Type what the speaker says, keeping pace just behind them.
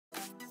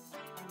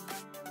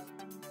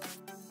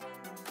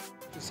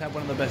Just had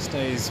one of the best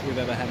days we've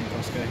ever had in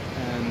Costco,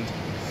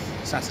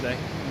 and Saturday,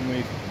 and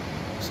we've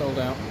sold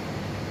out.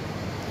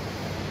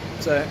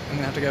 So I'm going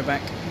to have to go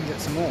back and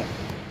get some more.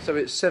 So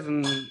it's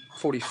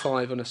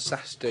 7:45 on a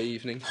Saturday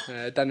evening.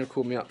 Daniel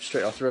called me up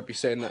straight after rugby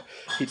saying that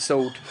he'd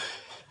sold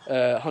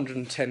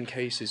 110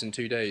 cases in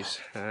 2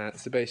 days.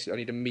 So basically I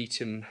need to meet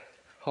him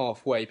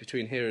halfway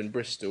between here and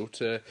Bristol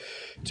to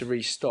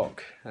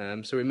restock.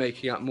 So we're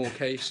making up more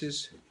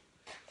cases,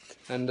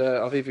 and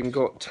I've even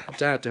got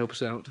Dad to help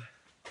us out.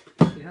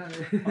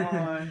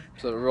 Hi.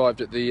 So I've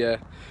arrived at the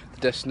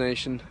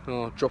destination,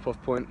 our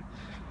drop-off point.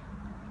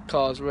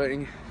 Car's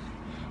waiting,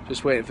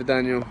 just waiting for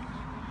Daniel.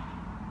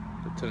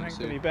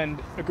 Thankfully Ben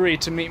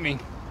agreed to meet me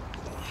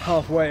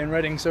halfway in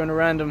Reading, so in a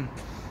random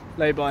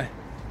lay-by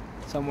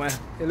somewhere.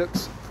 It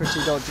looks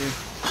pretty dodgy,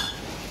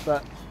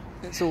 but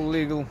it's all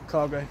legal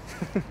cargo.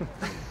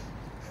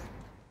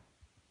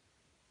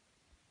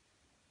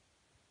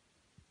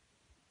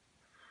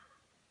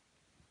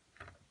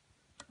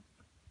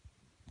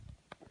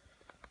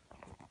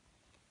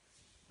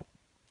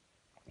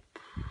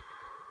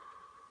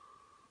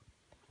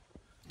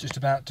 Just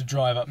about to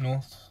drive up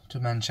north to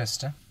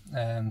Manchester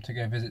to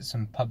go visit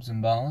some pubs and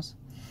bars,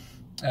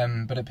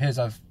 but it appears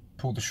I've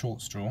pulled the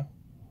short straw.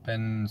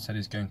 Ben said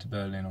he's going to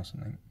Berlin or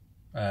something,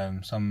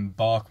 some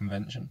bar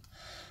convention,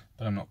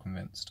 but I'm not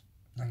convinced.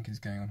 I think he's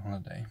going on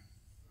holiday.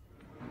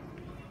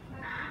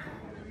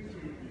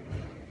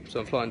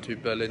 So I'm flying to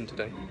Berlin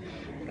today.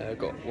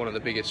 Got one of the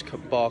biggest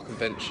bar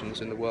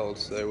conventions in the world,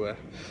 so we're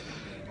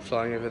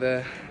flying over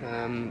there.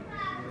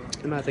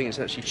 The mad thing is,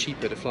 it's actually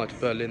cheaper to fly to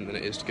Berlin than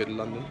it is to go to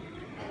London,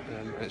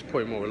 and it's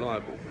probably more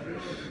reliable.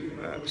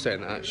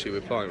 Saying that, actually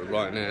we're flying with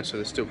Ryanair, so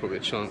there's still probably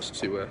a chance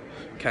to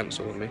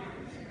cancel on me.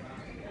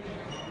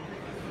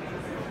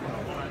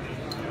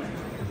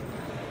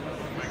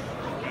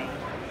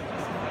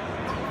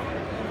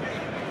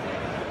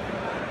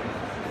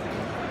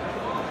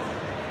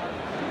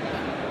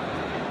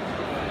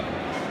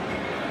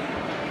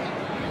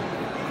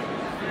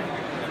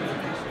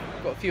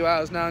 Got a few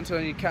hours now until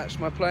I need to catch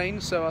my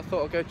plane, so I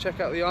thought I'd go check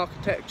out the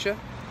architecture.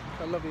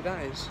 How lovely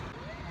that is.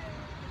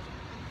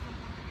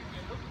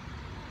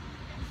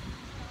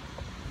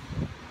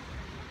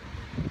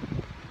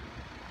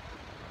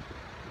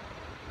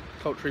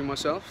 Culturing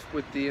myself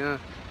with the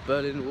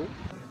Berlin Wall.